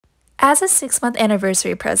As a 6-month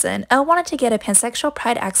anniversary present, Elle wanted to get a pansexual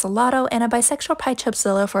pride axolotl and a bisexual pride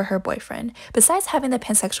Chubzilla for her boyfriend. Besides having the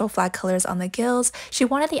pansexual flag colors on the gills, she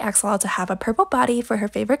wanted the axolotl to have a purple body for her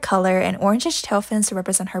favorite color and orangish tail fins to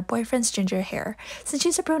represent her boyfriend's ginger hair. Since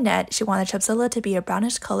she's a brunette, she wanted Chubzilla to be a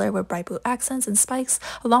brownish color with bright blue accents and spikes,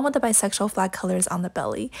 along with the bisexual flag colors on the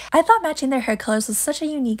belly. I thought matching their hair colors was such a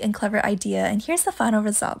unique and clever idea, and here's the final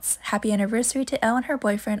results. Happy anniversary to Elle and her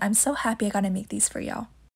boyfriend. I'm so happy I got to make these for y'all.